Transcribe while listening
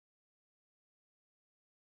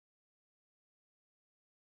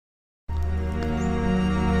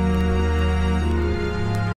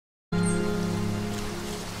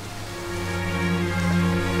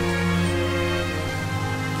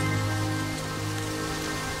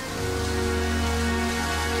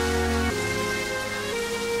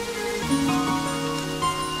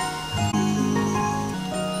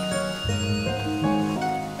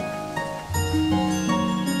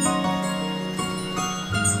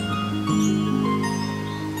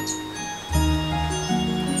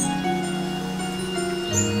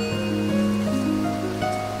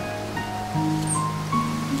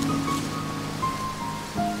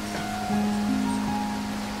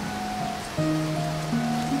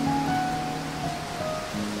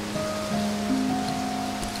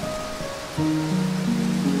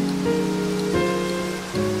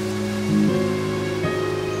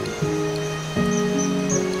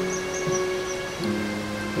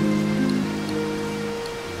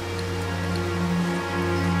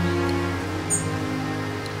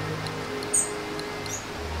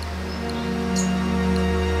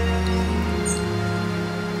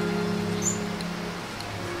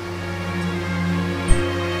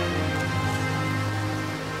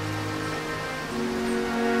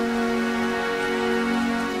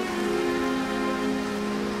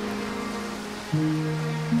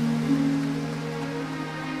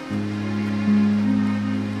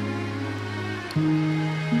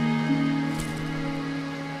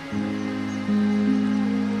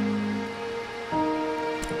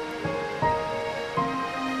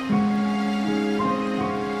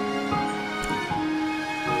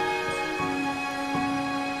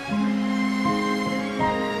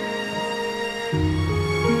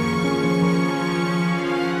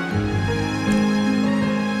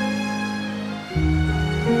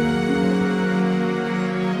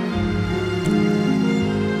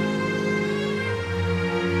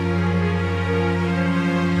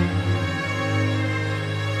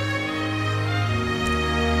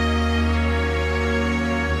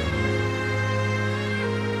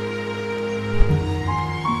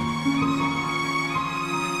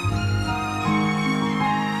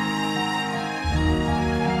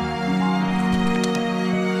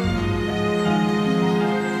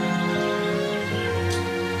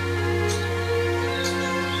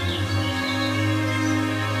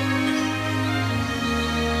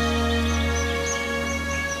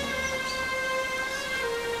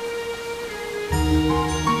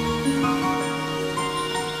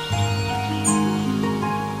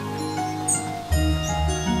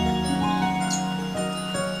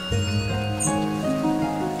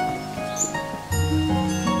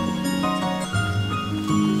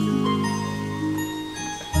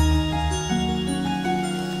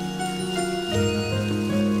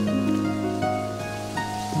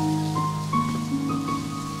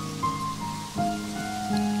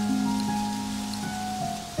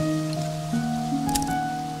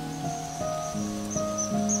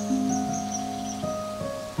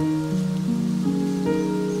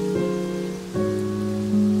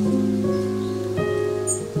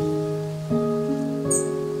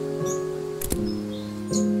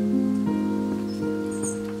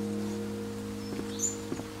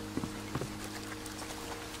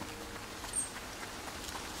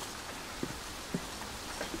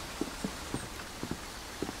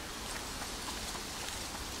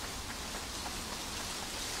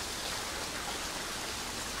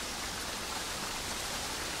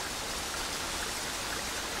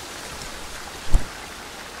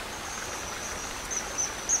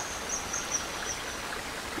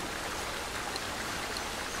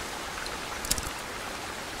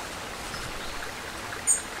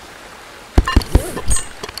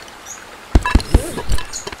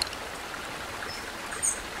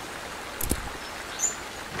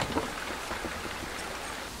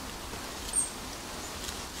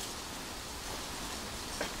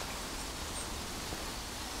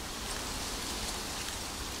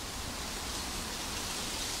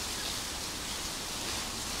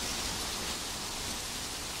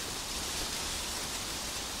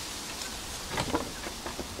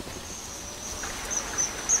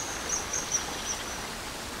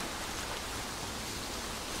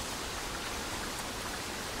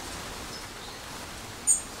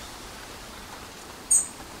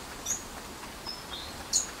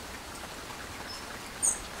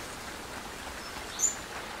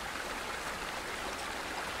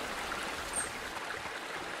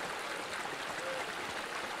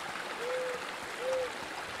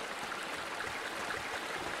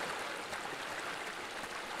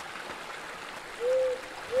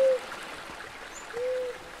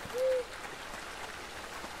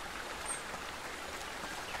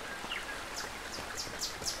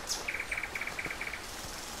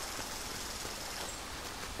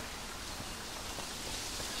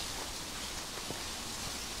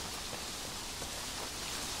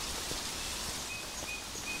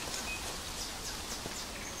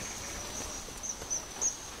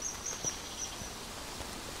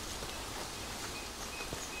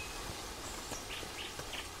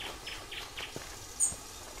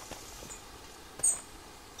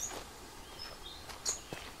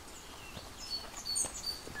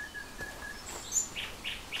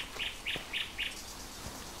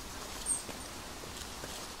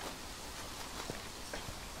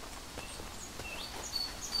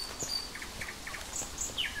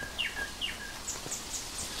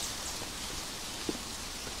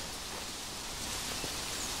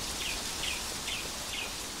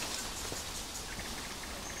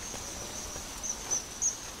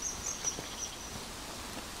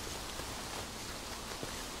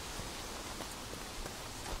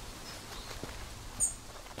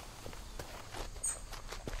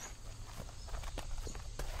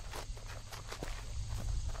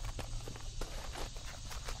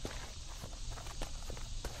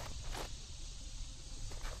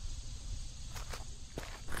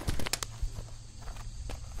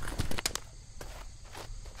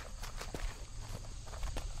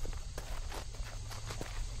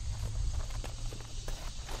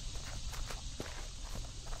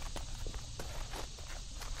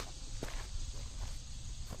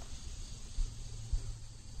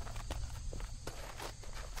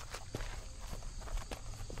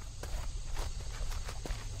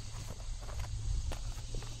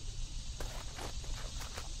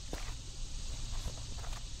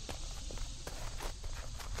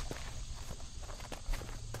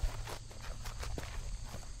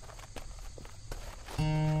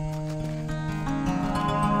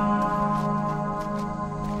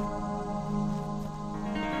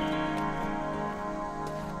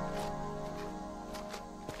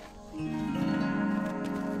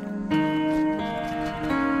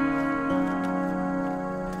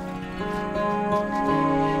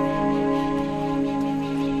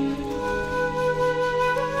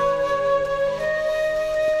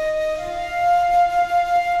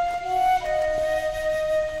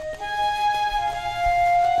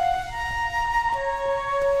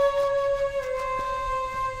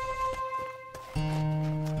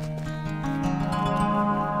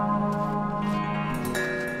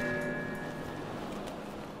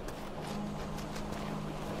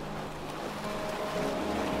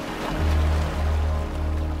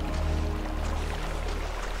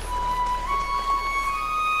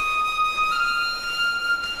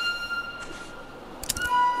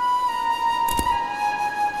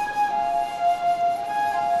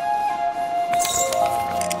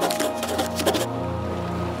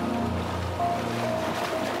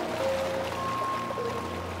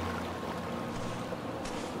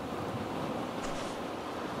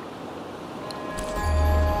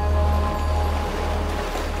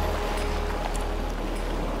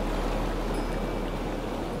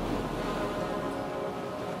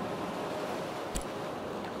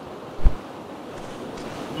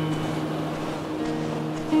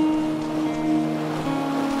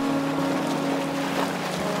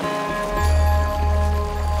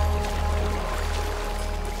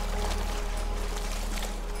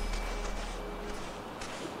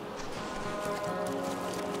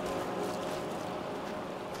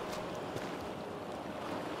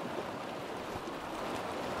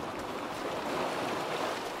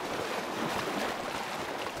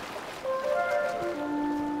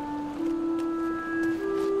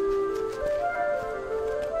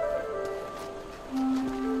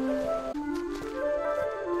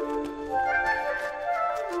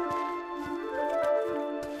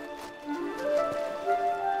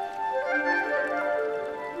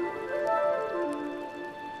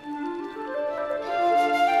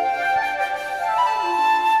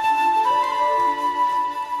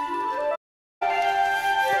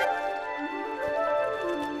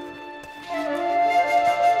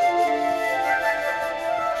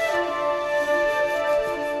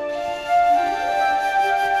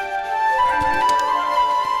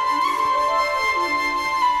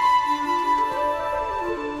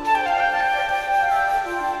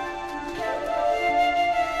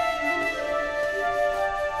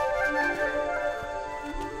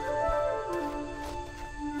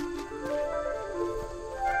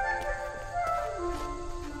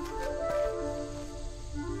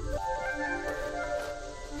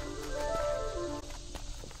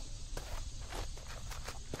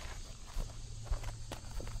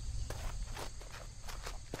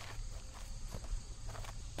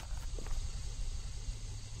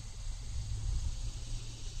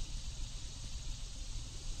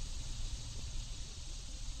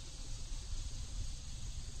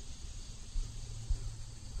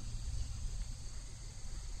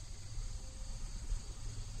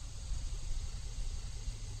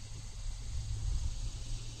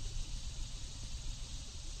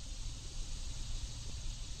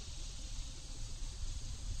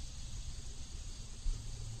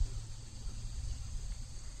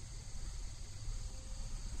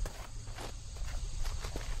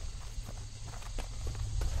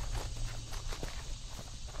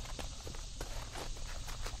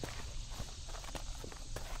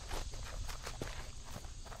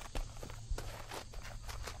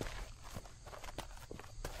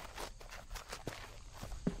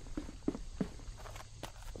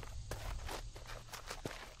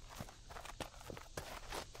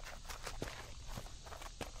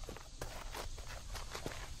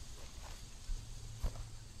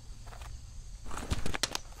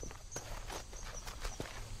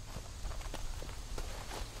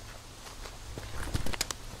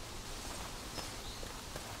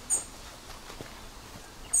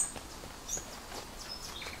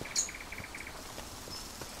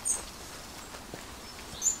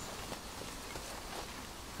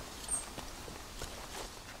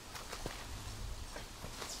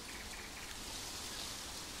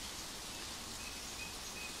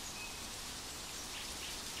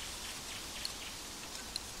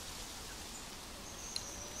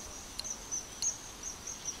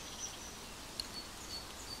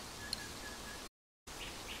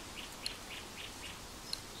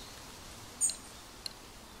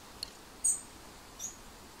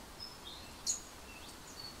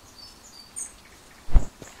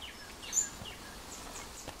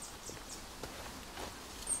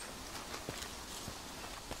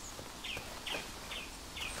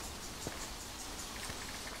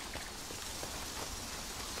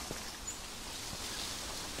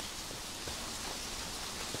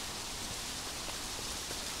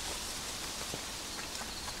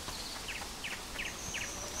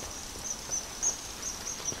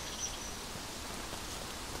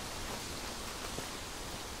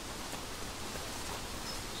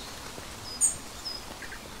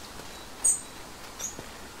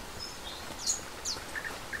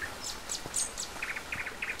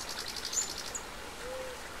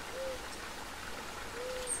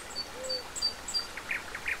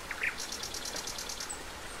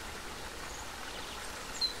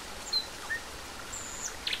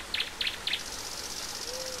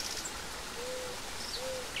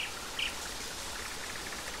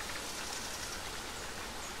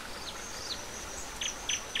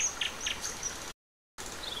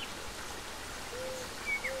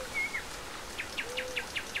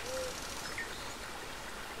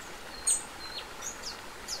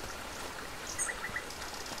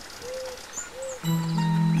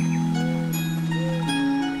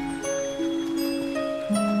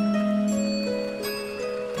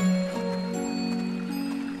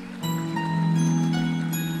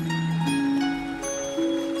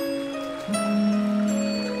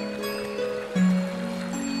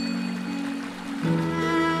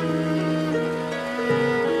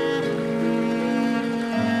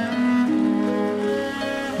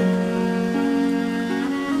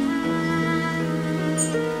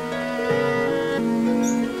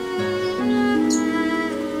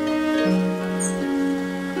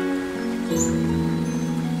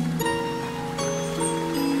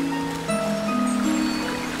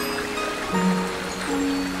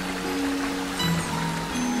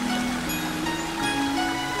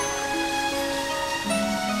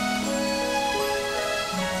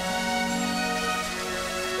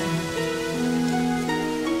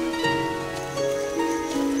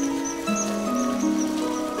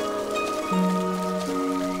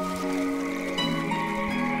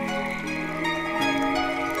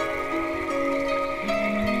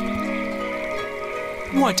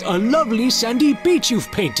What a lovely sandy beach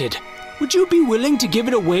you've painted! Would you be willing to give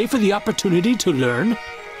it away for the opportunity to learn?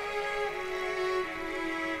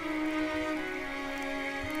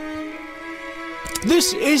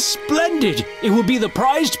 This is splendid! It will be the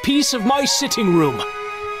prized piece of my sitting room.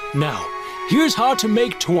 Now, here's how to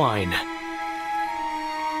make twine.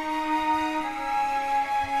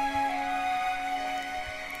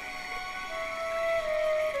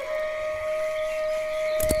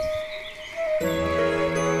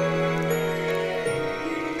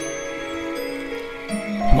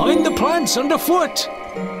 Mind the plants underfoot!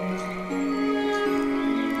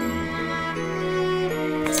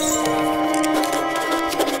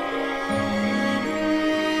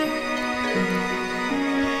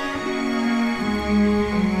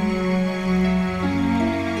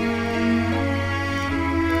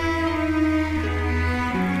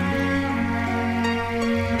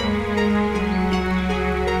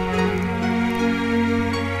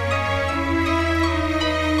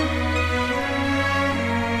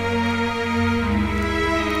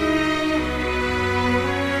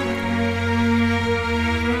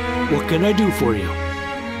 What can I do for you?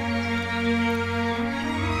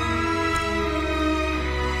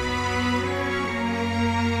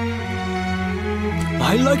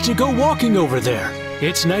 I like to go walking over there.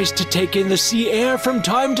 It's nice to take in the sea air from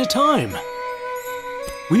time to time.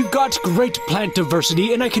 We've got great plant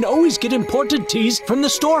diversity, and I can always get imported teas from the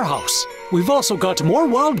storehouse. We've also got more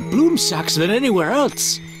wild bloom sacks than anywhere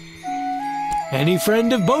else. Any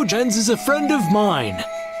friend of Bojan's is a friend of mine.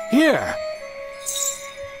 Here.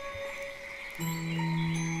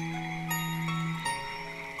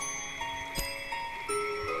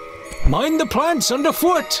 Mind the plants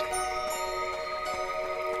underfoot!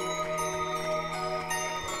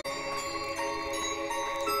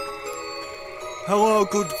 Hello,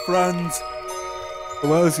 good friends.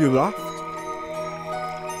 Where's your raft?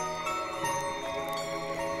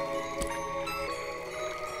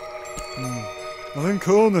 I think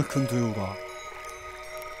Ona can do that.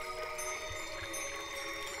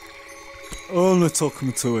 Ona took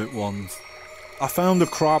me to it once. I found a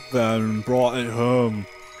crab there and brought it home.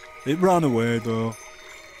 It ran away though.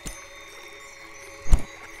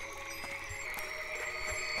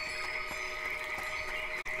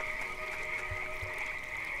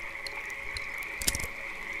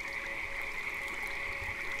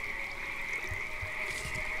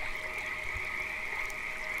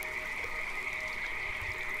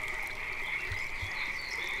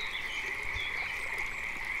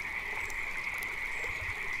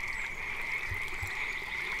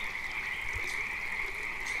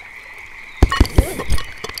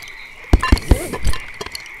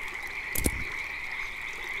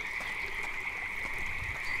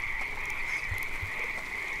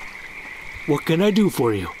 What can I do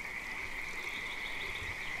for you?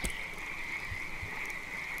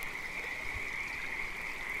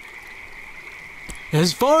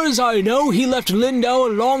 As far as I know, he left Lindau a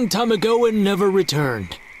long time ago and never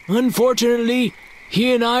returned. Unfortunately,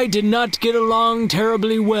 he and I did not get along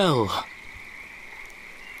terribly well.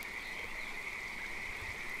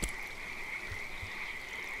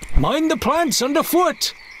 Mind the plants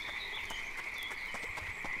underfoot!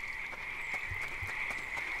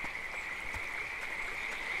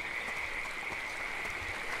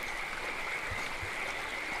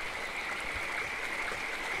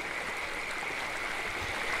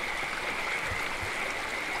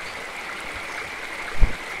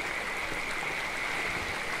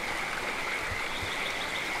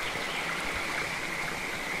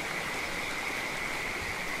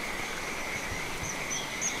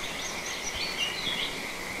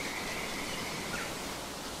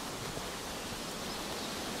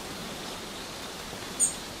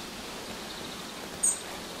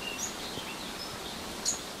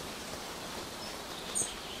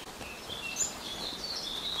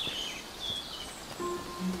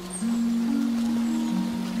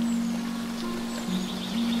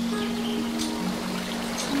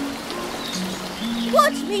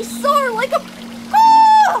 Watch me soar like a...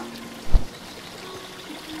 Ah!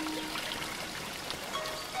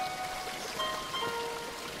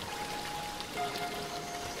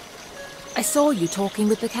 I saw you talking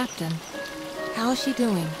with the captain. How is she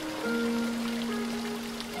doing?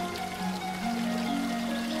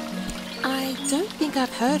 I don't think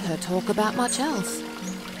I've heard her talk about much else.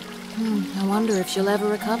 I wonder if she'll ever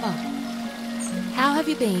recover. How have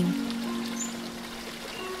you been?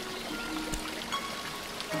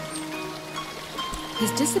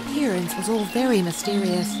 His disappearance was all very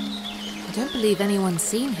mysterious. I don't believe anyone's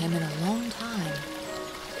seen him in a long time.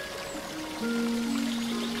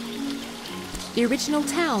 The original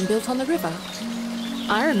town built on the river?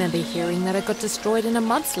 I remember hearing that it got destroyed in a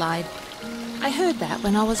mudslide. I heard that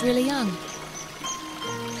when I was really young.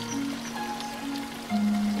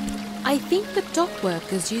 I think the dock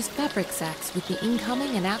workers use fabric sacks with the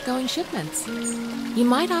incoming and outgoing shipments. You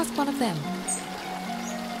might ask one of them.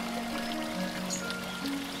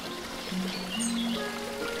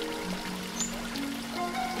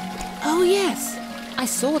 Oh yes, I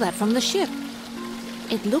saw that from the ship.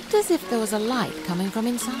 It looked as if there was a light coming from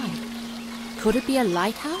inside. Could it be a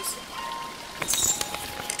lighthouse?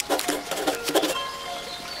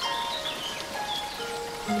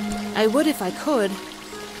 I would if I could,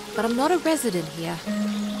 but I'm not a resident here.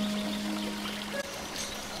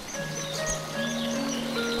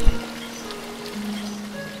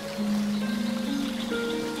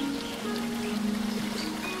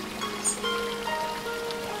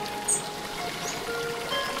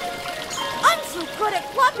 I'm so good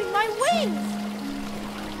at flapping my wings!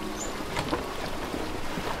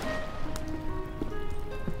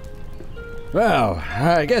 Well,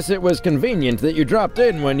 I guess it was convenient that you dropped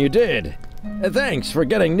in when you did. Thanks for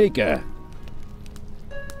getting Nika.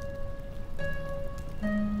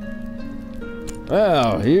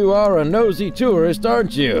 Well, you are a nosy tourist,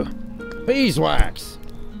 aren't you? Beeswax!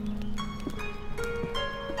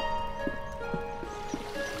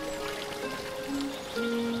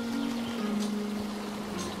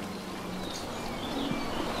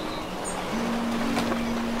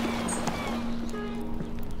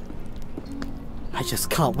 I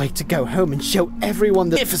just can't wait to go home and show everyone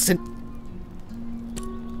the magnificent...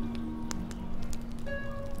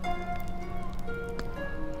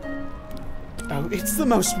 Oh, it's the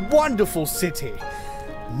most wonderful city.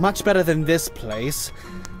 Much better than this place.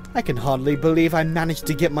 I can hardly believe I managed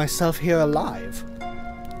to get myself here alive.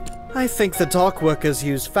 I think the dock workers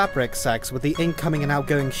use fabric sacks with the incoming and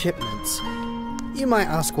outgoing shipments. You might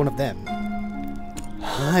ask one of them.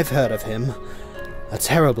 I've heard of him. A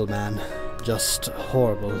terrible man. Just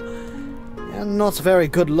horrible. And not very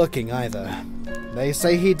good looking either. They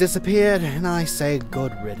say he disappeared, and I say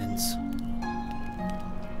good riddance.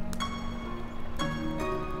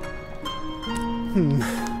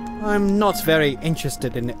 I'm not very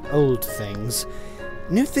interested in old things.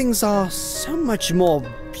 New things are so much more...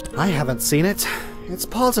 I haven't seen it. It's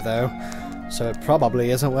part of though, so it probably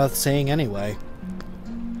isn't worth seeing anyway.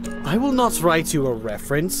 I will not write you a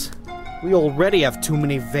reference. We already have too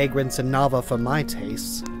many vagrants in Nava for my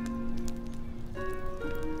tastes.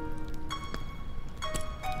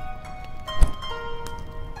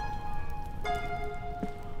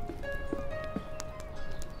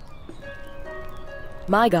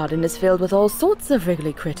 My garden is filled with all sorts of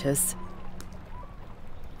wriggly critters.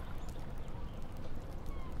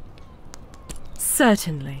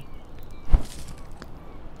 Certainly.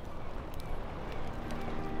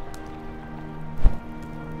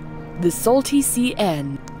 The salty sea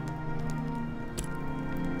N.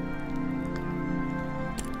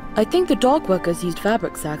 I think the dock workers used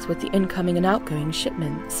fabric sacks with the incoming and outgoing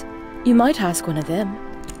shipments. You might ask one of them.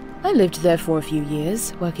 I lived there for a few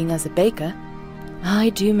years, working as a baker. I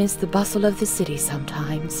do miss the bustle of the city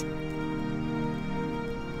sometimes.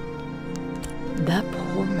 That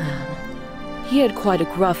poor man. He had quite a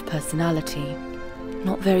gruff personality.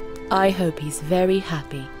 Not very... I hope he's very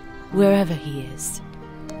happy, wherever he is.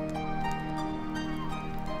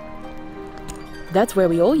 That's where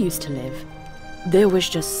we all used to live. There was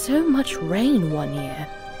just so much rain one year.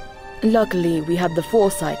 Luckily, we had the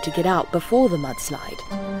foresight to get out before the mudslide.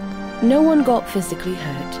 No one got physically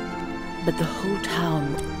hurt, but the whole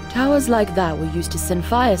town... Towers like that were used to send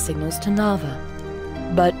fire signals to Nava.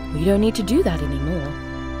 But we don't need to do that anymore.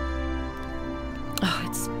 Oh,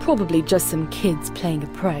 it's probably just some kids playing a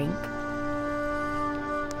prank.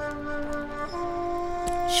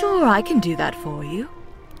 Sure, I can do that for you.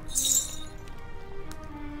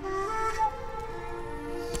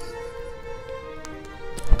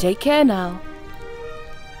 Take care now.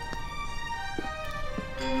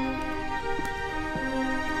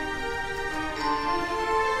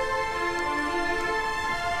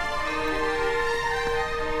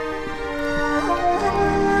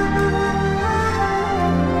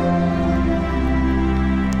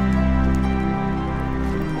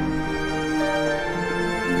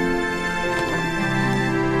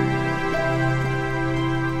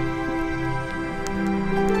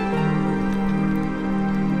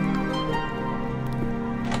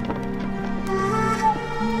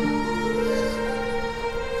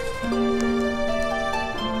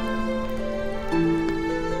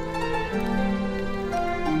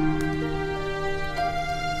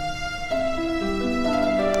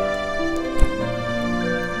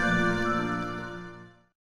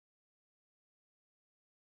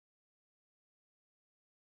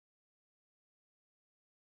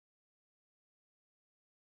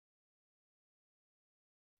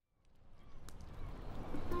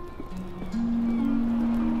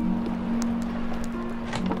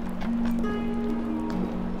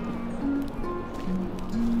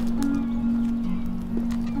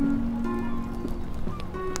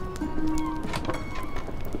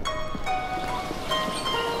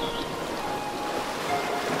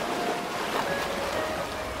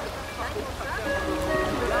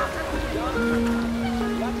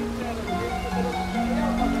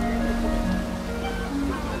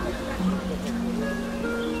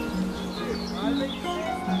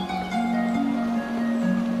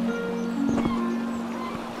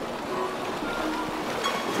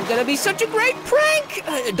 gonna be such a great prank!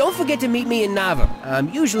 Don't forget to meet me in Nava. I'm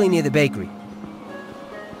usually near the bakery.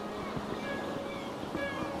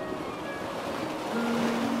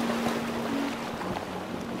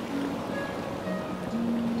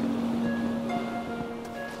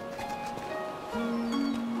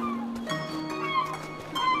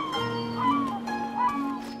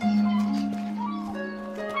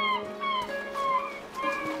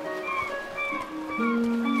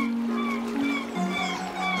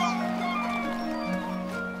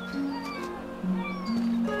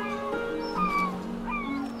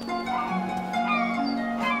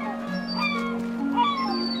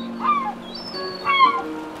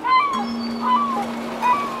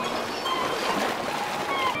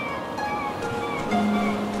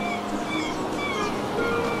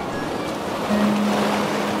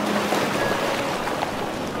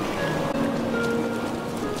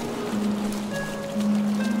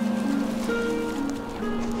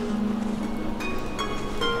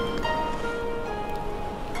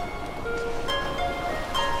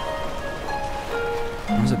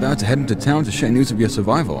 I was about to head into town to share news of your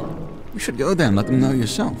survival. You should go there and let them know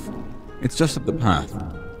yourself. It's just up the path.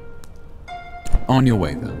 On your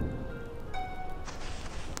way, though.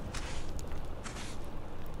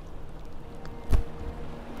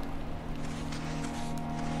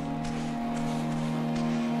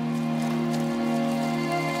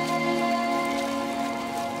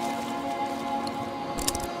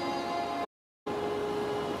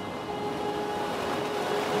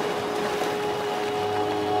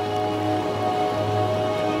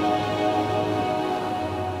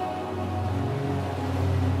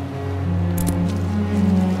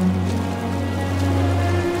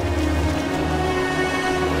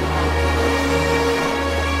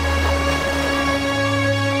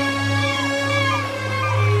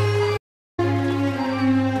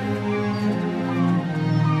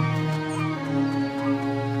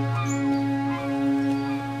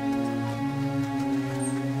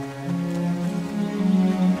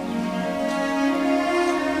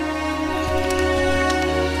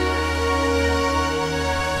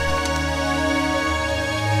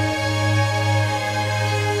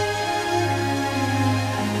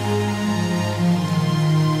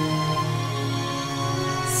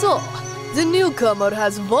 So, the newcomer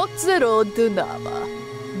has walked the road to Nava.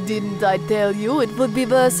 Didn't I tell you it would be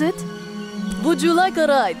worth it? Would you like a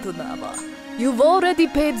ride to Nava? You've already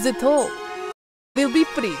paid the toll. Will be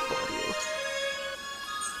free for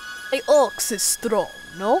you. A ox is strong,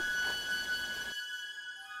 no?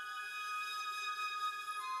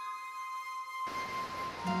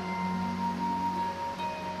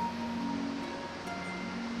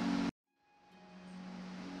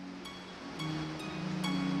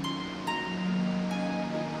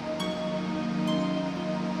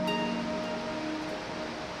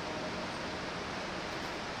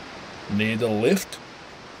 Need a lift?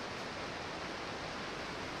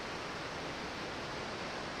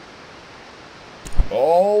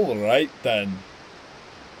 All right then.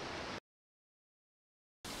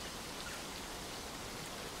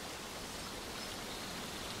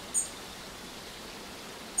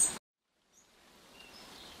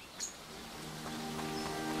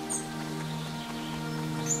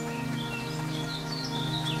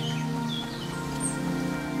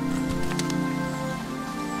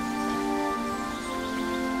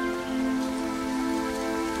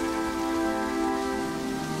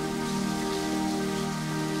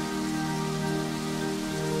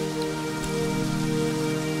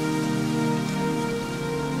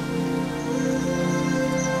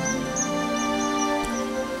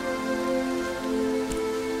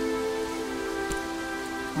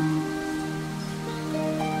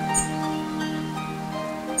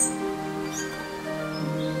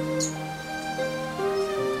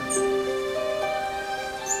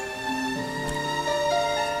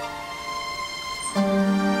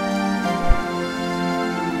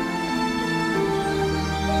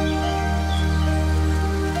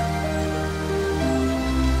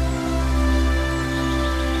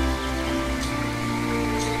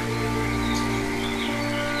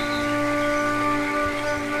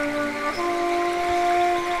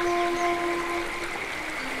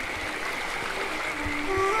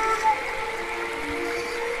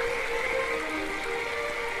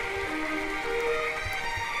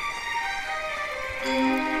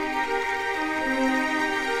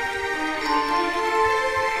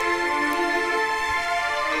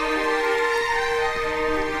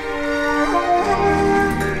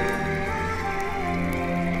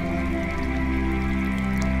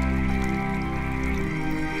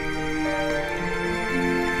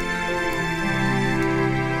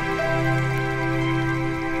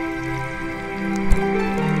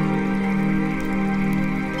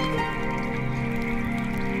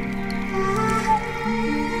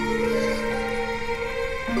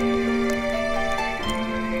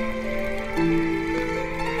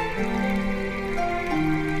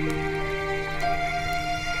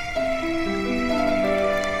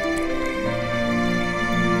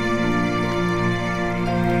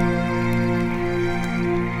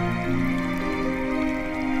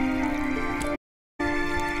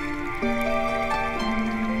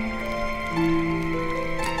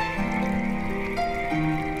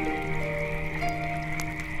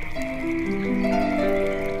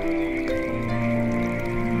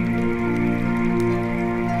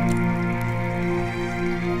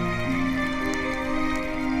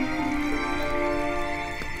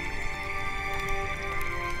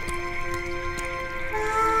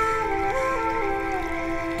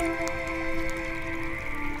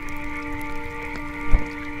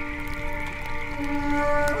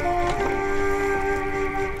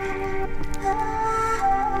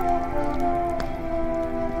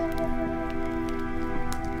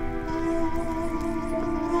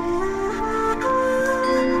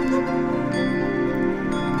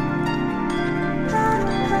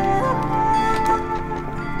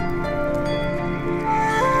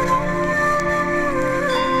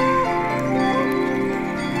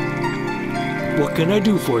 What can I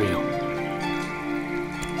do for you?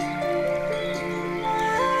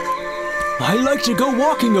 I like to go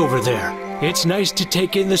walking over there. It's nice to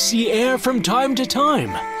take in the sea air from time to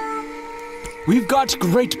time. We've got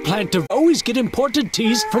great plant to always get imported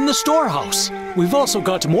teas from the storehouse. We've also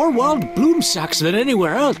got more wild bloom sacks than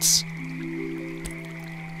anywhere else.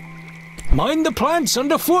 Mind the plants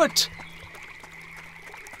underfoot.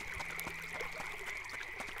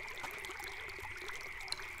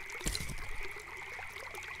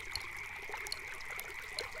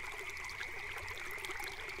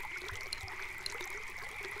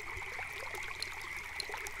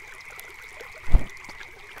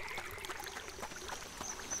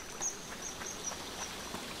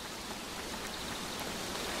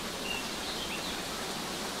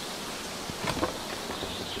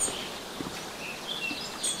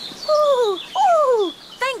 Ooh,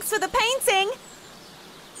 thanks for the painting.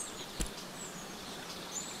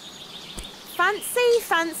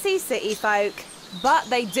 Fancy city folk, but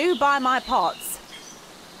they do buy my pots.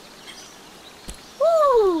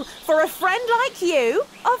 Ooh, for a friend like you,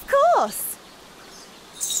 of course.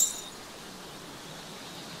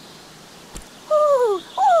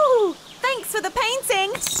 Ooh, thanks for the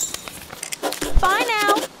painting. Bye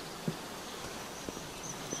now.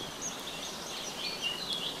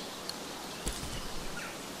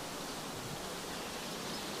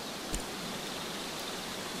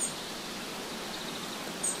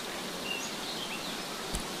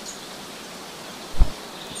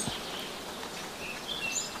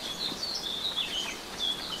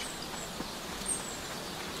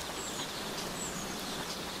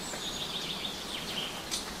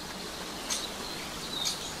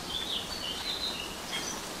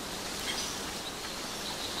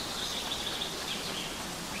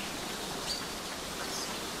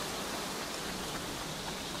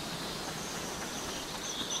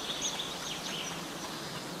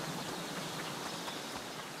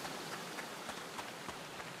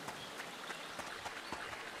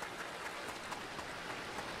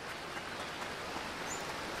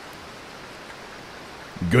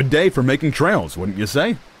 Good day for making trails, wouldn't you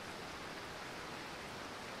say?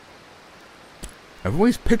 I've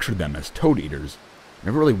always pictured them as toad eaters.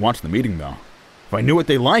 Never really watched them eating, though. If I knew what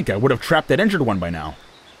they like, I would have trapped that injured one by now.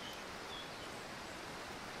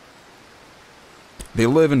 They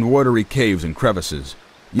live in watery caves and crevices.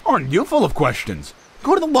 Aren't you full of questions?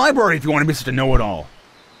 Go to the library if you want to be such a know-it-all.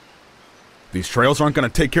 These trails aren't going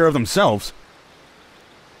to take care of themselves.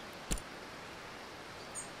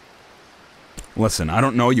 Listen, I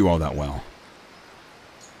don't know you all that well.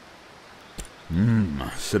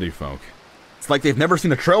 City folk. It's like they've never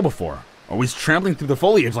seen a trail before, always trampling through the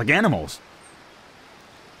foliage like animals.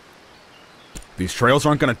 These trails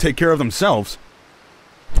aren't going to take care of themselves.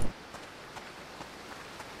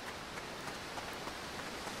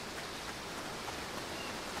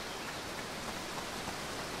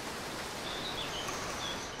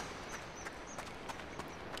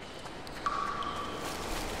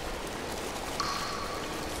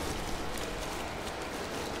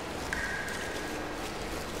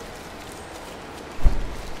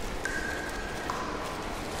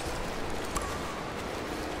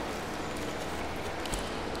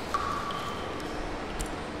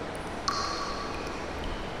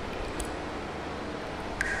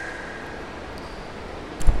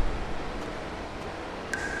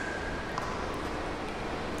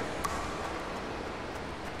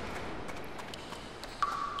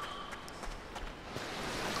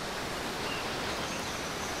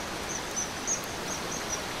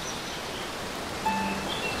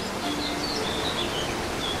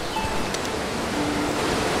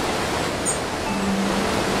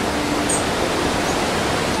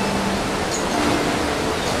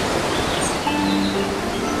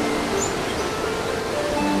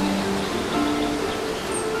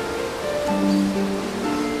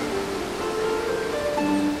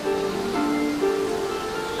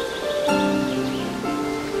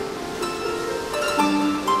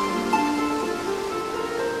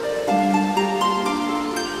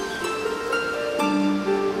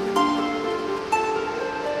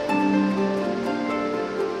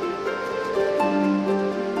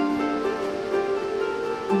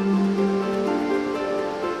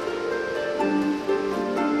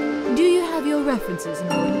 References in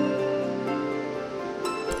order.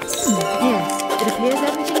 Yes, it appears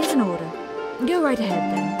everything is in order. Go right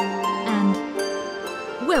ahead then.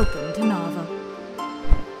 And welcome to Nava.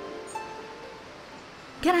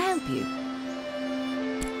 Can I help you?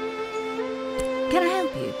 Can I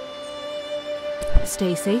help you?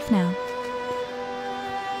 Stay safe now.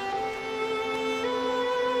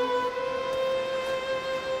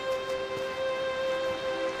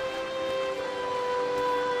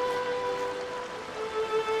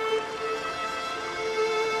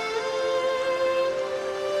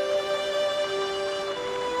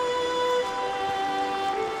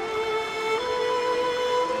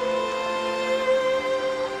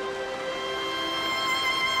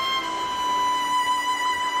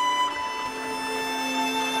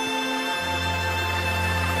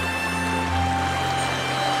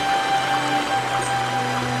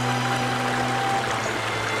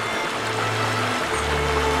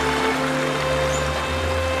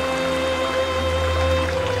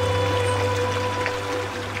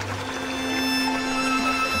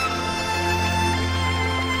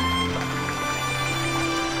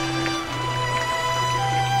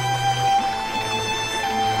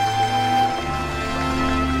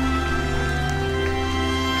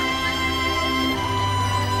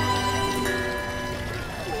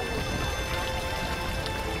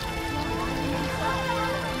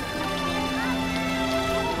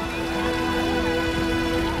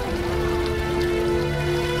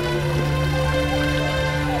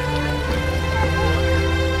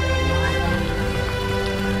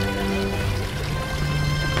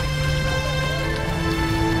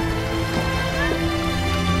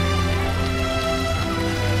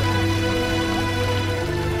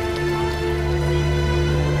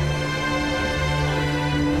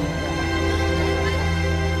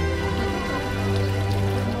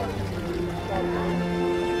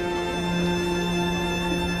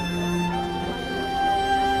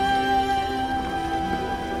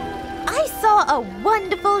 a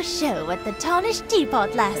wonderful show at the Tarnished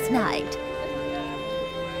Teapot last night.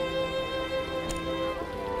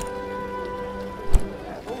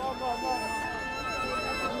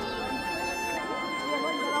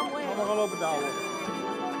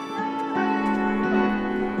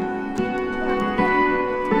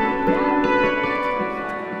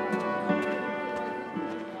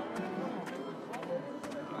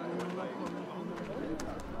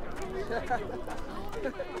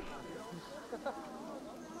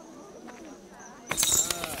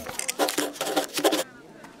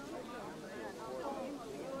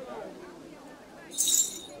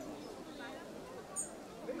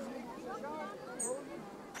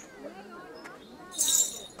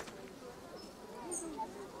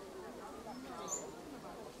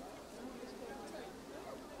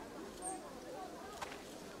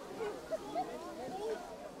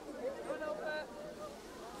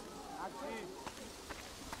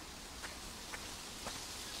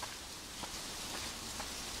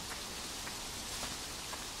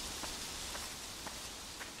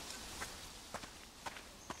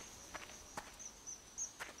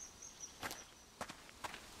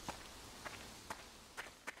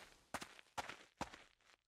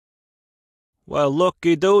 Well,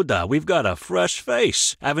 looky-doo-da, we've got a fresh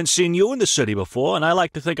face. Haven't seen you in the city before, and I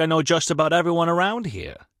like to think I know just about everyone around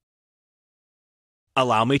here.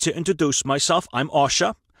 Allow me to introduce myself. I'm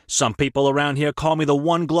Osha. Some people around here call me the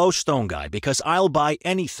One Glowstone Guy because I'll buy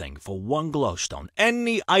anything for one glowstone.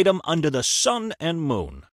 Any item under the sun and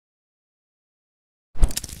moon.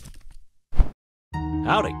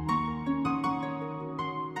 Howdy.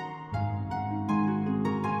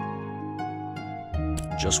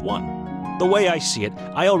 Just one. The way I see it,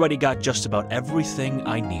 I already got just about everything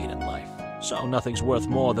I need in life, so nothing's worth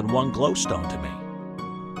more than one glowstone to me.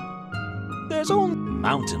 There's only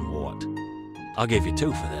mountain wart. I'll give you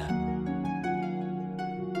 2 for that.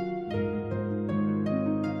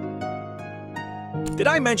 Did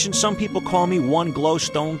I mention some people call me One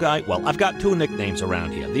Glowstone Guy? Well, I've got 2 nicknames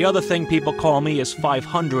around here. The other thing people call me is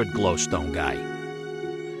 500 Glowstone Guy.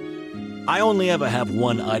 I only ever have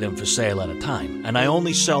one item for sale at a time, and I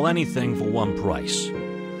only sell anything for one price.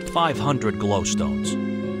 500 glowstones.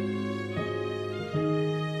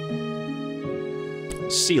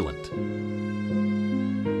 Sealant.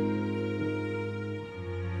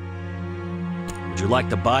 Would you like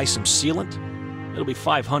to buy some sealant? It'll be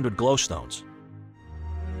 500 glowstones.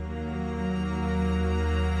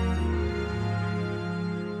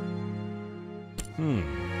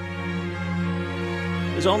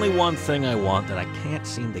 There's only one thing I want that I can't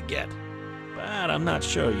seem to get, but I'm not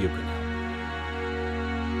sure you can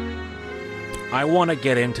help. I want to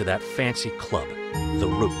get into that fancy club, the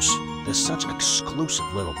Roots. They're such exclusive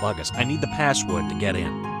little buggers. I need the password to get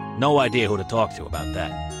in. No idea who to talk to about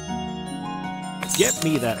that. Get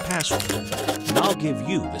me that password, and I'll give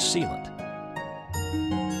you the sealant.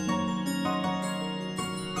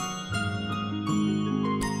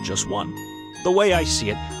 Just one. The way I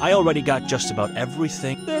see it, I already got just about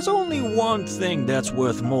everything. There's only one thing that's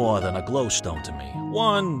worth more than a glowstone to me.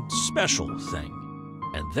 One special thing.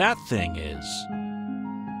 And that thing is...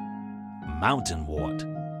 mountain wart.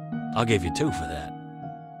 I'll give you 2 for that.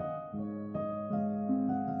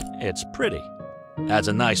 It's pretty. Adds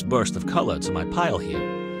a nice burst of color to my pile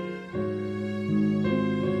here.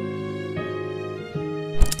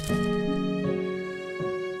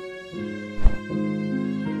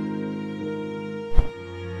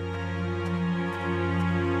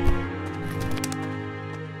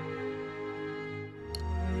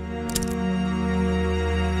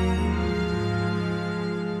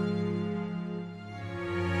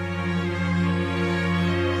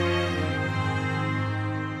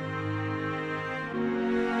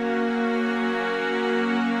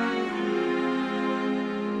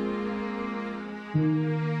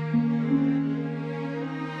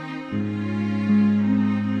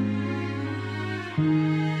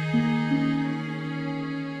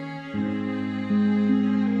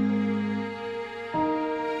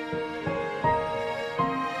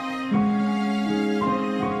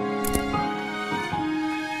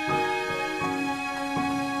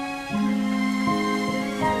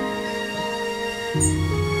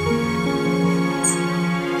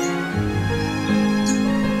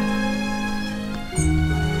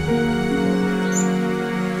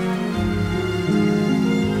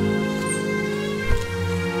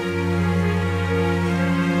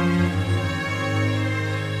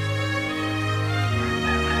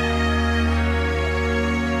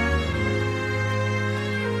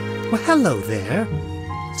 Well, hello there.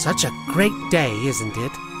 Such a great day, isn't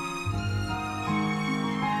it?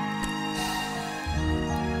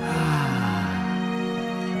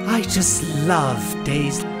 just love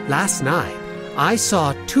days. Last night, I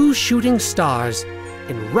saw 2 shooting stars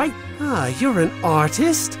and right... Ah, you're an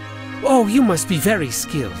artist? Oh, you must be very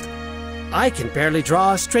skilled. I can barely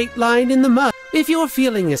draw a straight line in the mud. If you're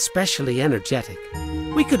feeling especially energetic,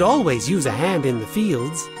 we could always use a hand in the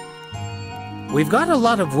fields. We've got a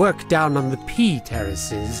lot of work down on the pea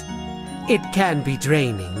terraces. It can be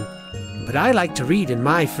draining, but I like to read in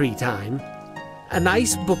my free time. A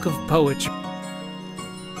nice book of poetry.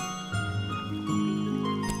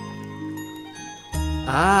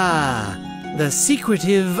 Ah, the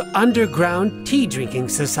secretive underground tea drinking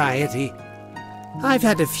society. I've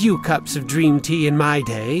had a few cups of dream tea in my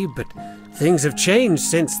day, but things have changed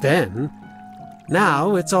since then.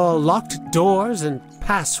 Now it's all locked doors and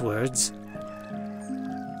passwords.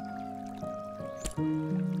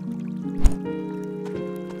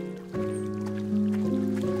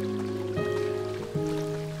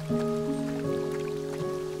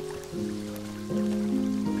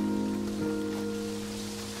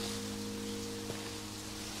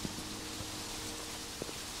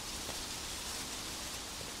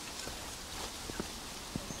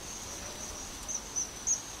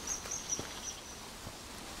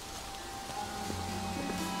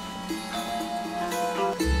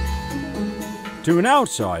 To an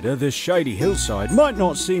outsider, this shady hillside might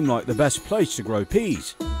not seem like the best place to grow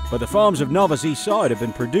peas, but the farms of Nova's Eastside have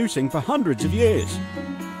been producing for hundreds of years.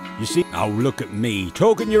 You see, oh look at me,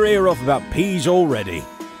 talking your ear off about peas already.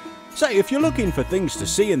 Say, if you're looking for things to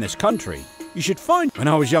see in this country, you should find... When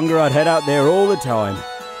I was younger, I'd head out there all the time.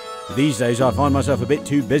 These days, I find myself a bit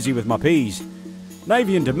too busy with my peas.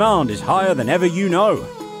 Navian demand is higher than ever you know.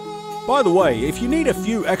 By the way, if you need a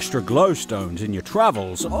few extra glowstones in your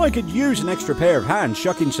travels, I could use an extra pair of hands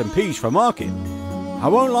shucking some peas for market. I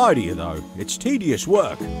won't lie to you though, it's tedious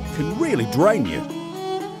work, can really drain you.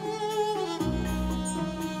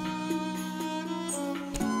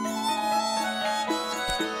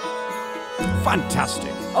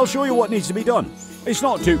 Fantastic, I'll show you what needs to be done. It's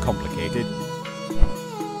not too complicated.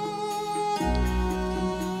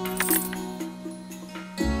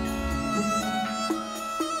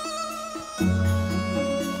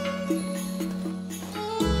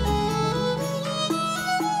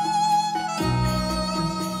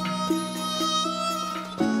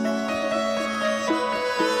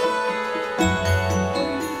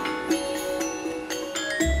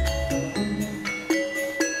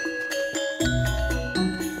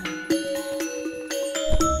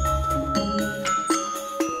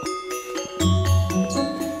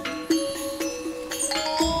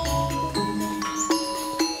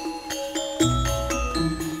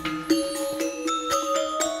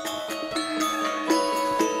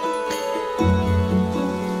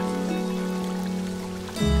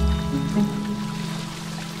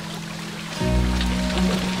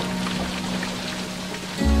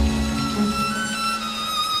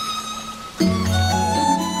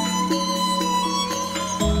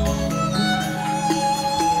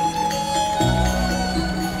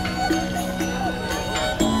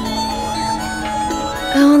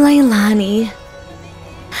 Oh, Leilani.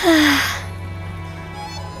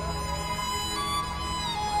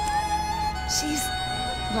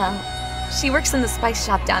 Well, she works in the spice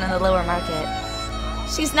shop down in the lower market.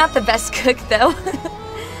 She's not the best cook, though.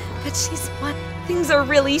 But she's what? Things are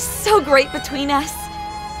really so great between us.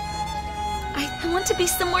 I want to be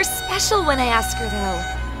somewhere special when I ask her,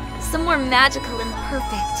 though. Somewhere magical and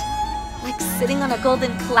perfect. Like sitting on a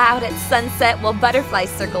golden cloud at sunset while butterflies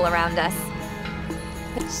circle around us.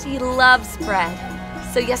 But she loves bread.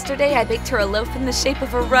 So yesterday I baked her a loaf in the shape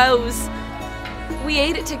of a rose. We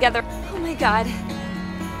ate it together. Oh my god.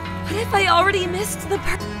 What if I already missed the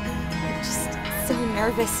I'm just so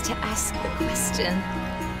nervous to ask the question.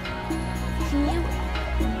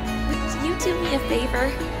 Would you do me a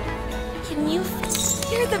favor? Can you...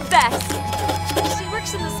 You're the best! She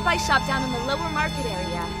works in the spice shop down in the lower market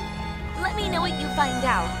area. Let me know what you find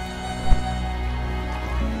out.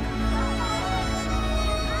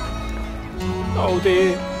 Oh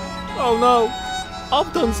dear. Oh no.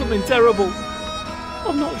 I've done something terrible.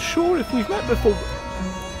 I'm not sure if we've met before.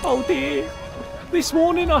 Oh dear. This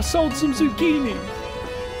morning I sold some zucchini.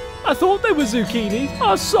 I thought they were zucchini.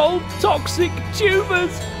 I sold toxic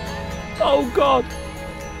tubers. Oh god.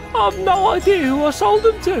 I've no idea who I sold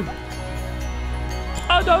them to.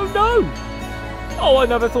 I don't know. Oh, I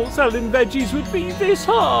never thought selling veggies would be this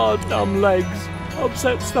hard. Numb legs,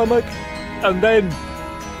 upset stomach, and then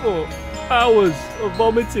hours of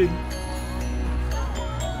vomiting.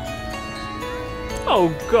 Oh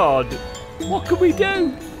god, what can we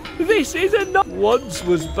do? This is enough. Once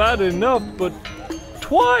was bad enough, but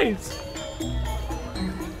twice.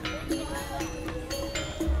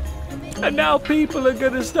 And now people are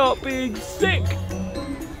gonna start being sick.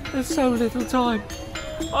 There's so little time.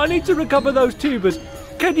 I need to recover those tubers.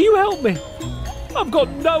 Can you help me? I've got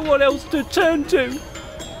no one else to turn to.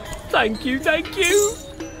 Thank you, thank you.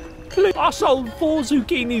 Please. I sold 4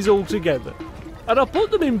 zucchinis altogether, and I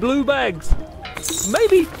put them in blue bags.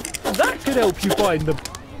 Maybe that could help you find them.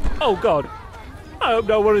 Oh God, I hope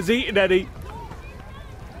no one has eaten any.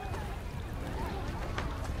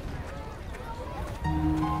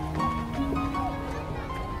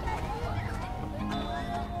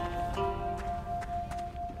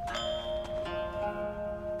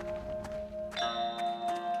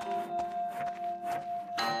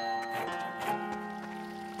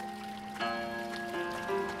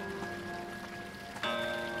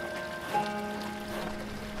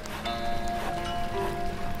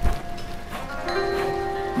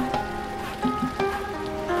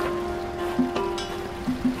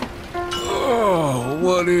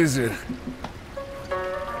 What is it?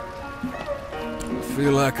 I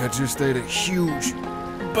feel like I just ate a huge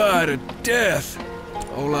bite of death.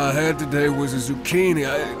 All I had today was a zucchini.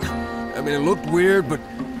 I mean, it looked weird, but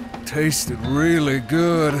tasted really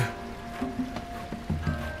good.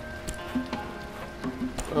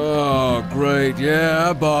 Oh, great. Yeah,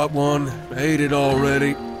 I bought one. Ate it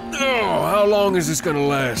already. Oh, how long is this gonna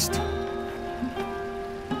last?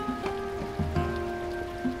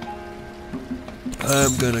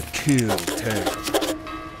 I'm gonna kill Ted.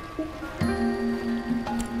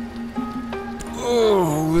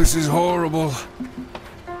 Oh, this is horrible.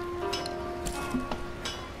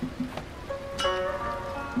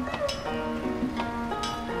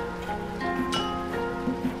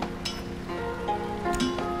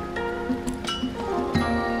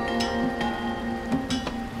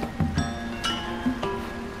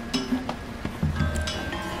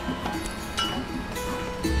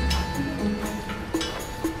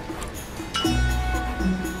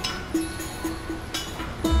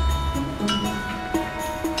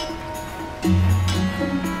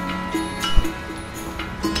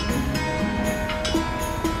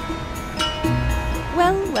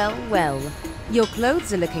 Well, your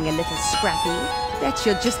clothes are looking a little scrappy. Bet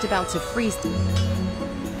you're just about to freeze.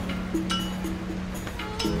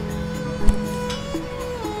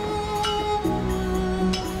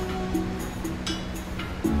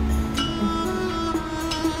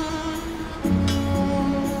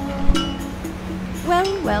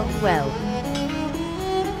 Well.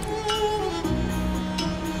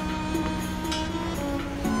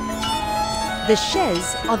 The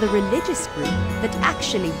Shez are the religious group that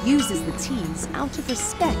actually uses the teas out of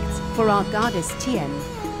respect for our goddess Tien.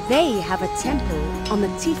 They have a temple on the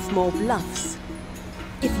Tifmore Bluffs.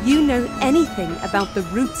 If you know anything about the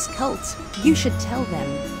Roots cult, you should tell them.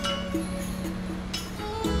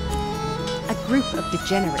 A group of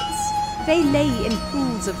degenerates. They lay in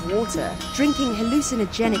pools of water, drinking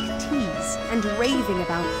hallucinogenic teas and raving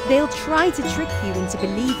about. They'll try to trick you into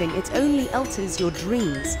believing it only alters your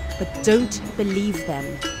dreams, but don't believe them.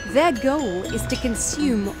 Their goal is to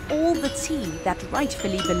consume all the tea that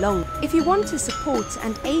rightfully belongs. If you want to support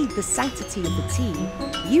and aid the sanctity of the tea,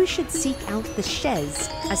 you should seek out the Shez.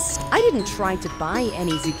 As I didn't try to buy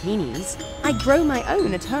any zucchinis. I grow my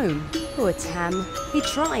own at home. Poor Tam. He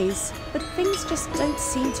tries, but things just don't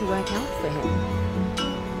seem to work out for him.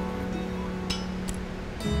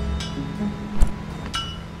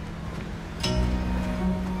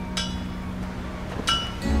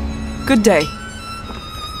 Good day.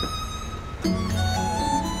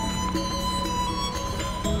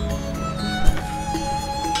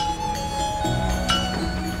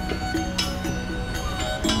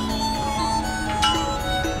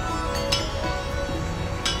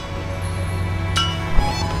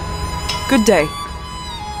 Good day.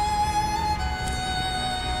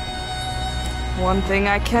 One thing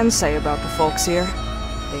I can say about the folks here,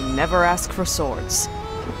 they never ask for swords,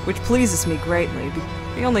 which pleases me greatly.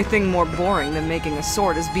 The only thing more boring than making a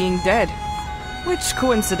sword is being dead, which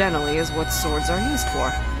coincidentally is what swords are used for.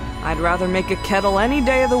 I'd rather make a kettle any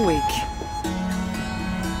day of the week.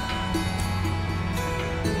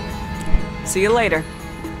 See you later.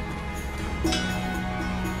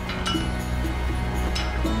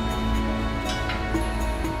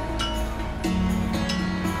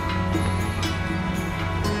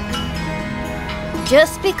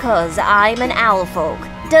 Just because I'm an owl folk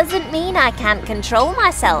doesn't mean I can't control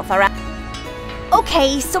myself around.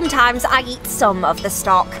 Okay, sometimes I eat some of the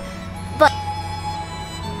stock, but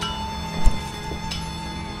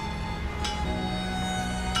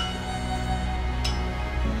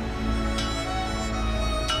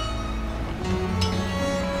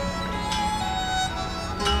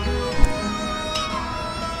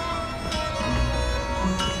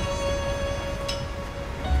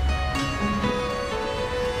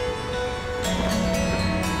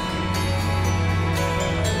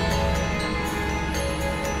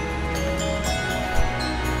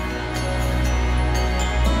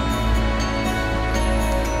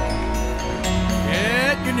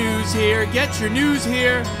news here. Get your news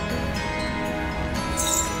here.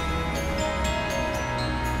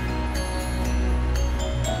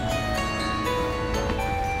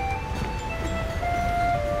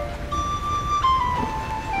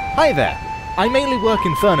 Hi there. I mainly work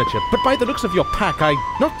in furniture, but by the looks of your pack,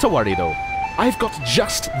 not to worry though. I've got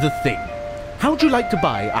just the thing. How'd you like to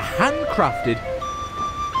buy a handcrafted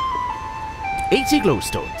 80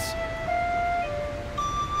 glowstones?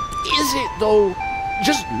 Is it though?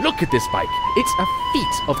 Just look at this bike. It's a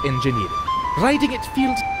feat of engineering. Riding it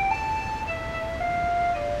feels...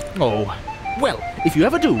 Oh, well, if you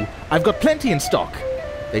ever do, I've got plenty in stock.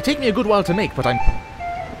 They take me a good while to make, but I'm...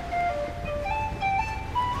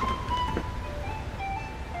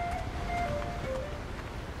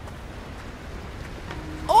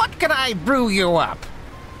 What can I brew you up?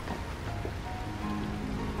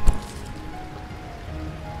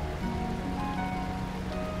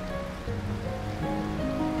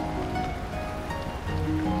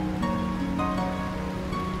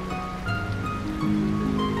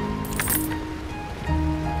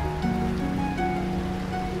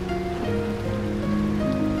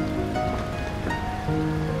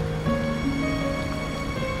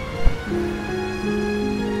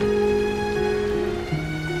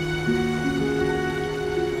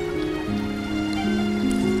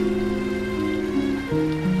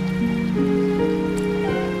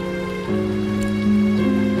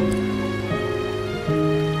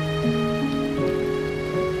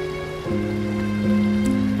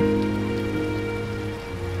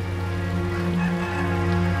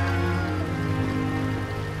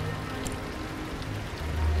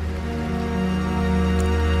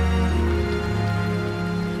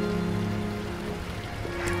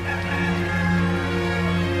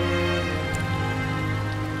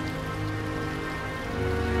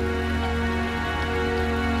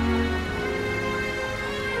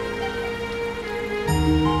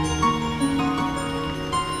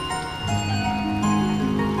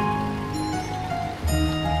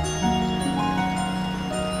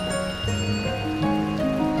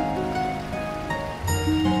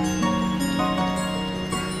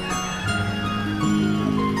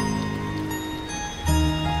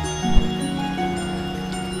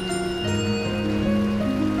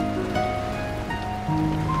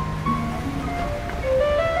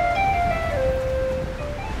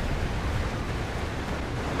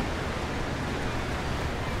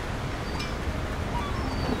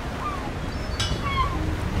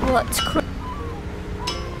 What's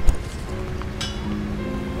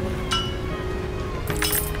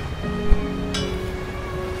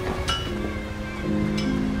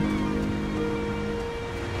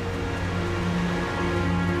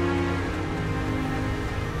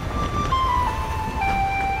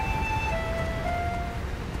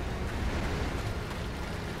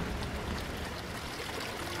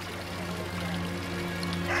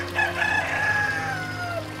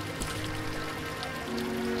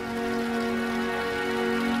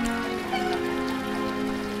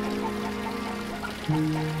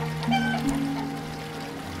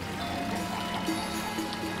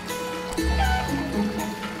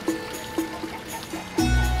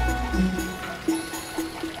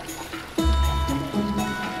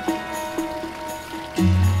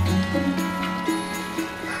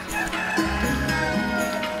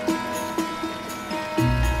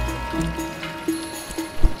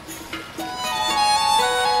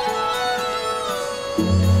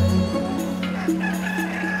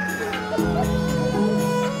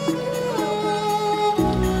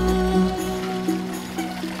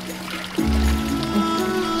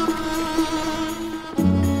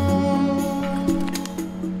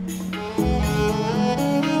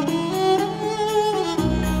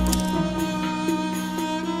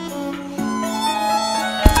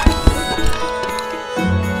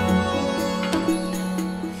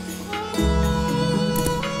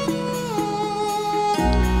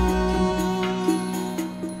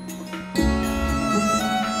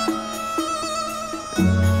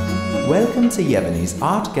Welcome to Yevony's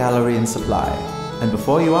Art Gallery and Supply. And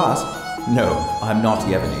before you ask, no, I'm not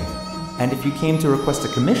Yevony. And if you came to request a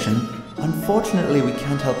commission, unfortunately we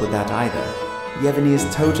can't help with that either. Yevony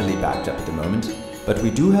is totally backed up at the moment, but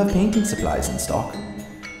we do have painting supplies in stock.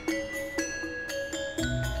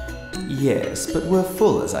 Yes, but we're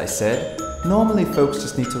full, as I said. Normally folks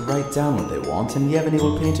just need to write down what they want and Yevony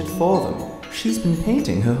will paint it for them. She's been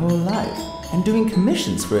painting her whole life, and doing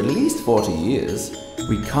commissions for at least 40 years.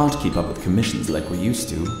 We can't keep up with commissions like we used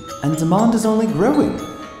to, and demand is only growing.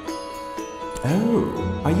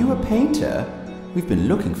 Oh, are you a painter? We've been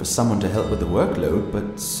looking for someone to help with the workload,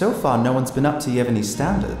 but so far no one's been up to Yevony's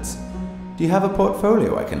standards. Do you have a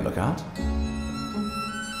portfolio I can look at?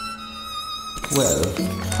 Well,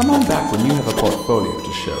 come on back when you have a portfolio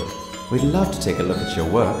to show. We'd love to take a look at your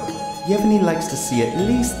work. Yevgeny likes to see at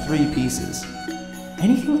least 3 pieces.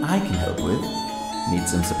 Anything I can help with? Need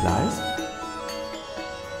some supplies?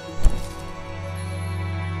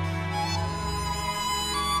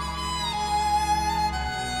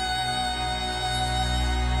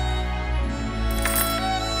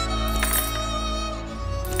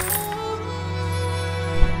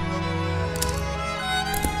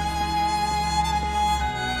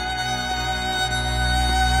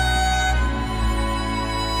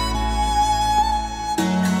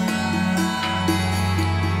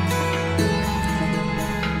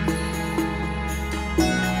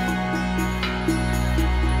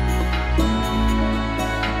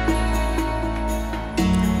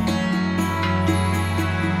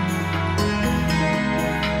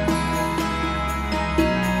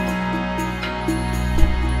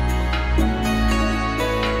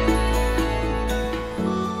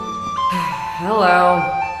 Hello.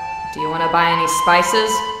 Do you want to buy any spices?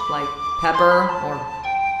 Like pepper or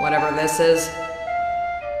whatever this is?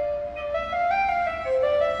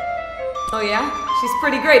 Oh yeah? She's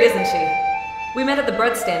pretty great, isn't she? We met at the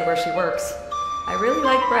bread stand where she works. I really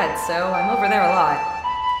like bread, so I'm over there a lot.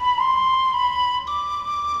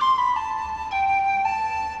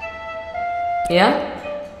 Yeah?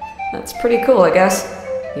 That's pretty cool, I guess.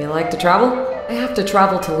 You like to travel? I have to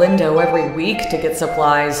travel to Lindo every week to get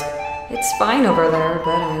supplies. It's fine over there,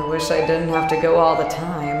 but I wish I didn't have to go all the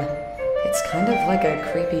time. It's kind of like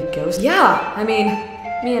a creepy ghost. Yeah, I mean,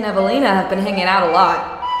 me and Evelina have been hanging out a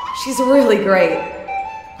lot. She's really great.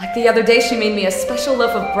 Like the other day, she made me a special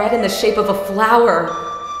loaf of bread in the shape of a flower.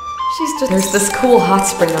 She's just... There's this cool hot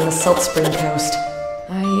spring on the Salt Spring coast.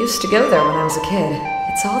 I used to go there when I was a kid.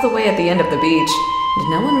 It's all the way at the end of the beach, and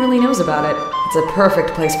no one really knows about it. It's a perfect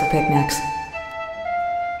place for picnics.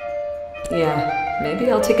 Yeah.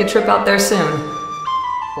 Maybe I'll take a trip out there soon.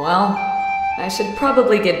 Well, I should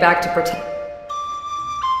probably get back to pretend.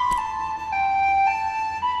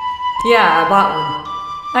 Yeah, I bought one.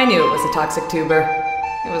 I knew it was a toxic tuber.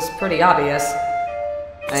 It was pretty obvious.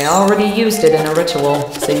 I already used it in a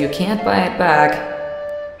ritual, so you can't buy it back.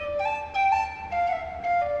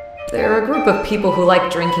 They're a group of people who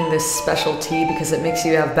like drinking this special tea because it makes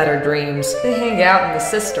you have better dreams. They hang out in the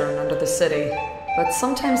cistern under the city. But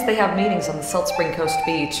sometimes they have meetings on the Salt Spring Coast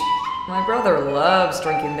beach. My brother loves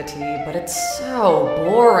drinking the tea, but it's so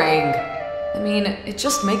boring. I mean, it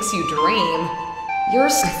just makes you dream.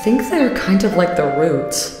 I think they're kind of like the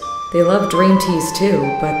Roots. They love dream teas too,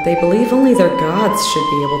 but they believe only their gods should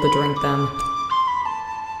be able to drink them.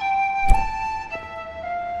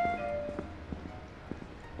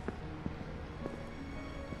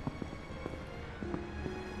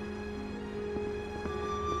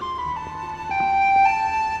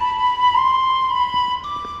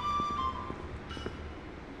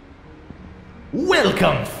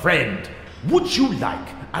 Welcome, friend. Would you like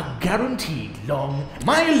a guaranteed long...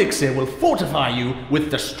 My elixir will fortify you with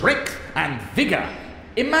the strength and vigor.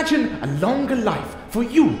 Imagine a longer life for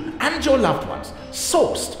you and your loved ones,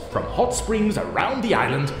 sourced from hot springs around the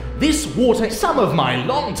island. This water... Some of my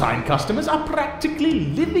longtime customers are practically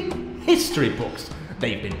living history books.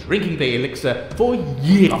 They've been drinking the elixir for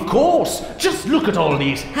years. Of course! Just look at all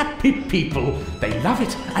these happy people. They love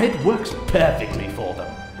it, and it works perfectly for them.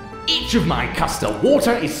 Each of my custard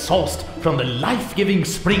water is sourced from the life-giving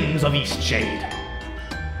springs of Eastshade.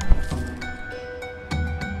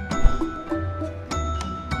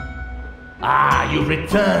 Ah, you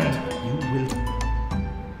returned. You will...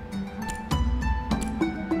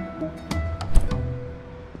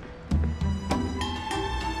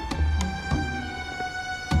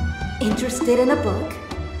 Interested in a book?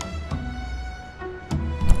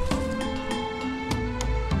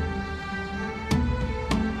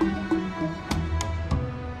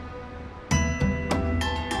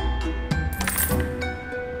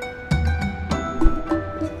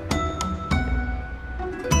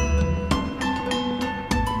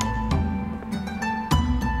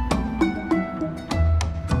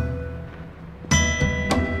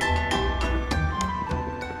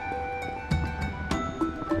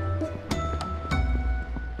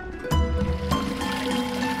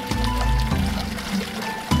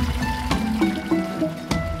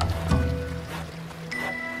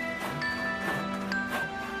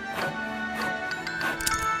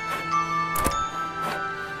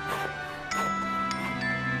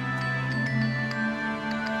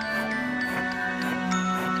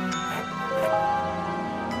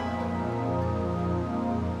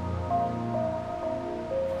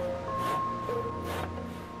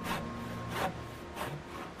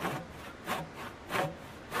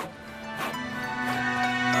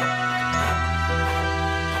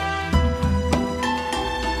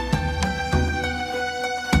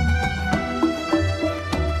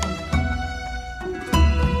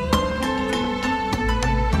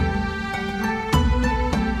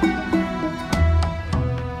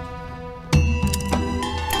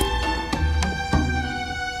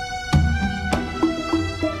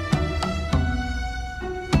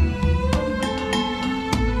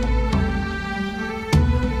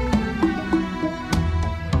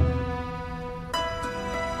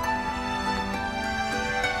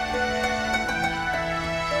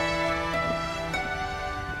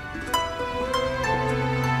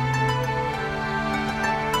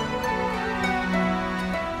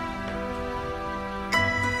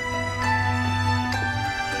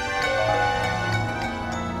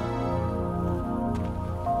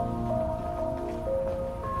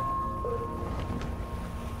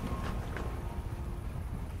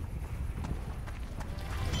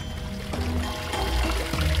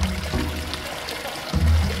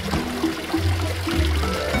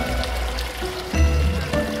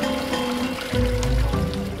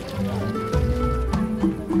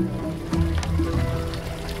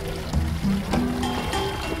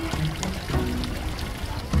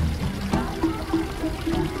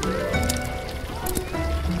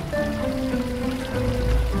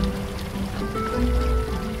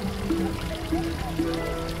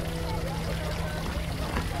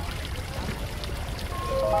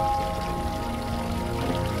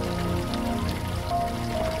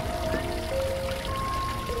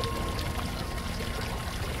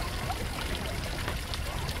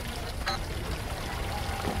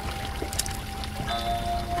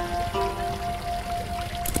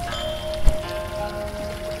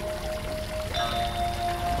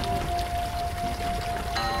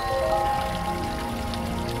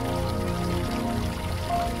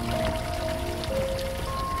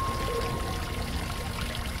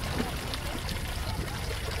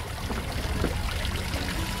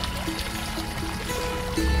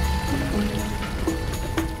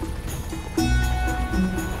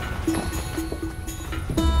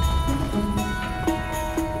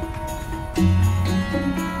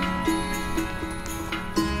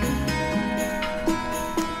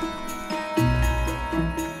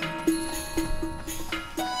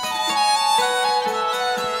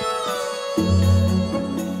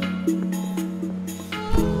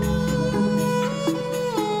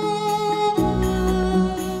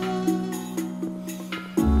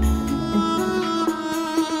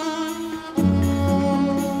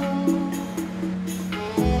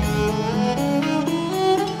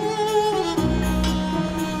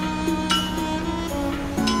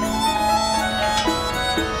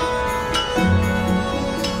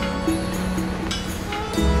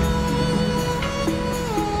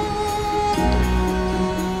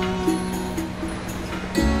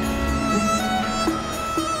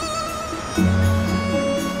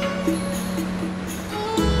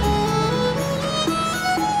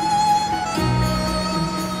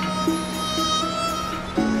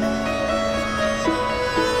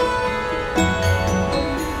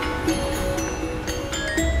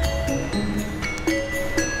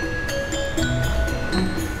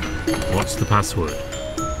 What's the password?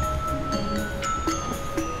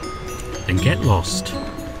 And get lost.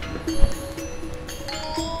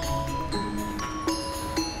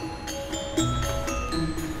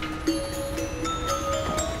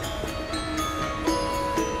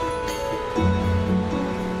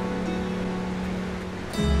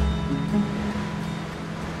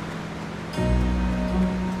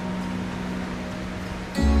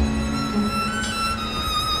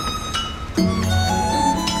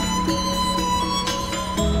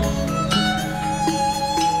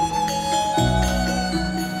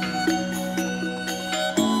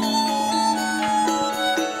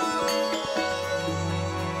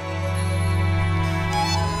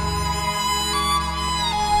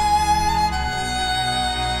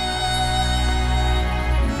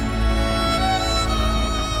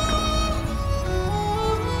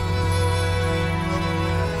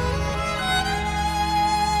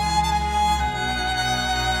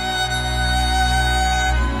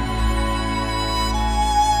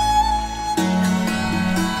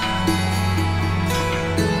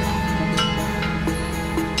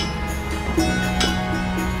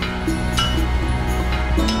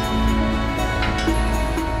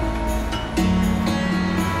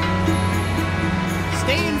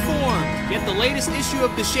 Get the latest issue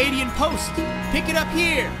of the Shadian Post. Pick it up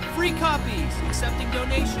here. Free copies. Accepting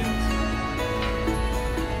donations.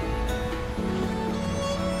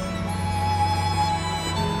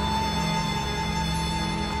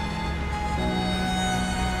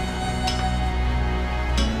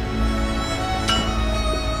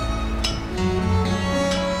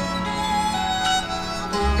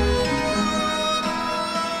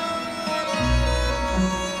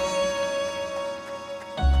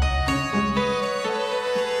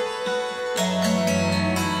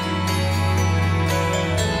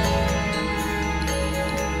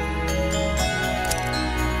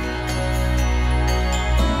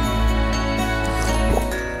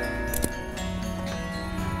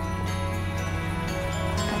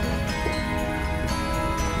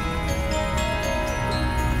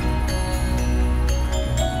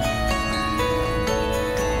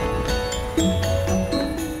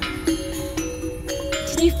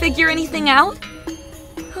 Figure anything out?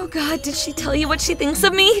 Oh God, did she tell you what she thinks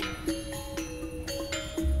of me?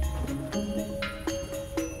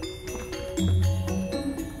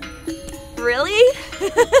 Really?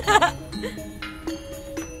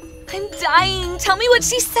 I'm dying. Tell me what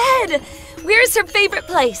she said. Where's her favorite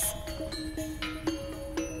place?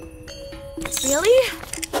 Really?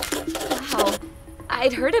 Wow.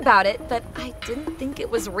 I'd heard about it, but I didn't think it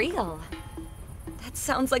was real. That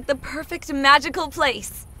sounds like the perfect magical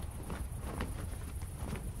place.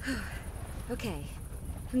 Okay,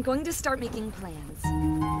 I'm going to start making plans.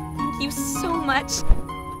 Thank you so much.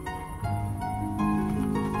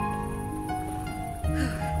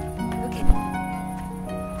 Okay.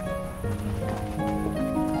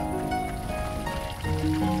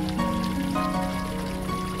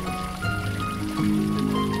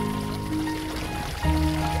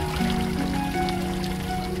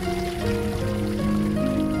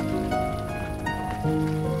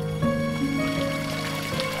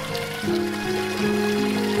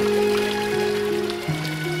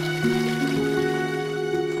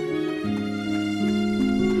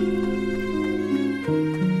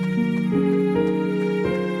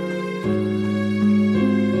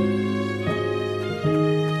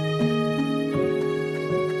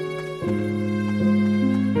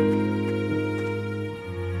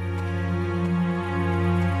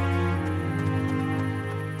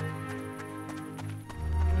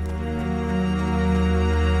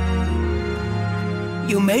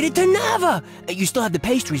 You made it to Nava! You still have the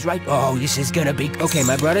pastries, right? Oh, this is gonna be... Okay,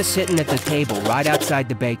 my brother's sitting at the table right outside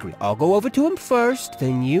the bakery. I'll go over to him first,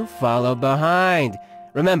 then you follow behind.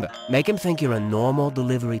 Remember, make him think you're a normal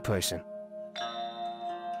delivery person.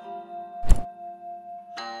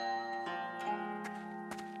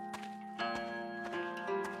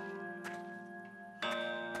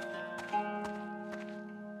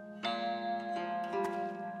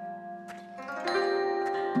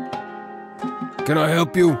 Can I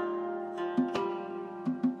help you?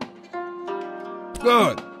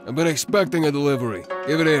 Good. I've been expecting a delivery.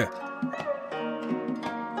 Give it here.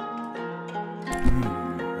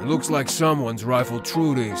 It looks like someone's rifled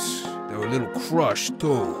through these. They're a little crushed,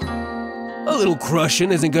 too. A little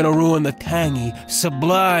crushing isn't gonna ruin the tangy,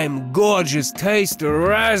 sublime, gorgeous taste of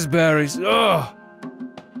raspberries. Ugh!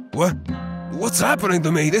 What? What's happening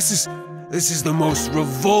to me? This is the most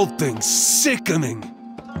revolting, sickening.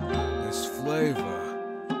 This flavor.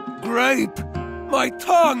 Grape! My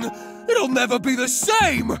tongue! It'll never be the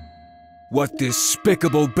same! What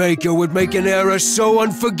despicable baker would make an error so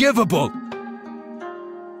unforgivable?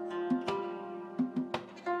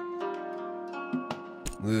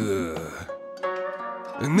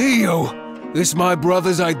 Neo, this my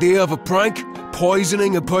brother's idea of a prank?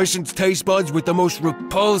 Poisoning a person's taste buds with the most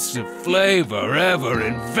repulsive flavor ever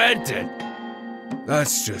invented.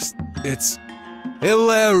 That's just... it's...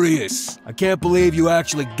 hilarious. I can't believe you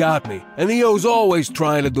actually got me. And Neo's always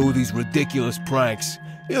trying to do these ridiculous pranks.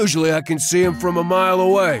 Usually I can see him from a mile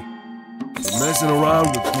away. But messing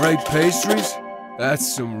around with great pastries?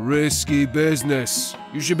 That's some risky business.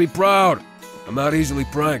 You should be proud. I'm not easily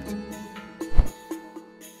pranked.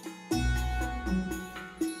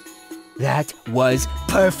 That was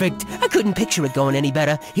perfect. I couldn't picture it going any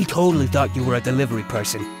better. He totally thought you were a delivery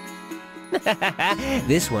person.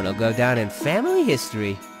 This one will go down in family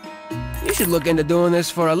history. You should look into doing this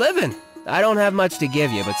for a living. I don't have much to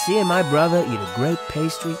give you, but seeing my brother eat a great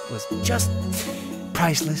pastry was just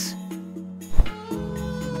priceless.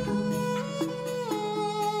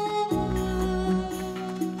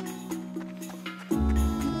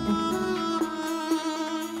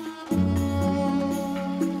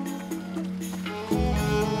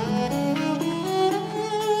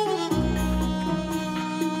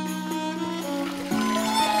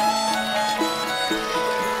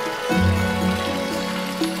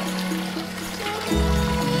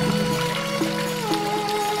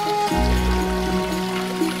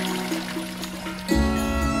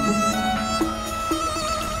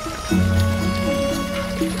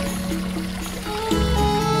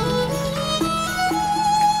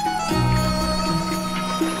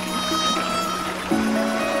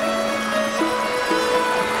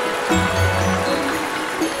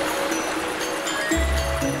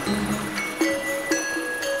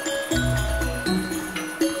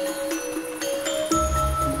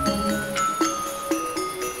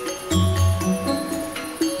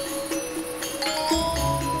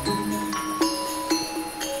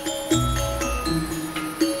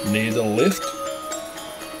 Need a lift?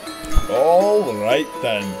 All right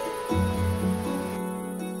then.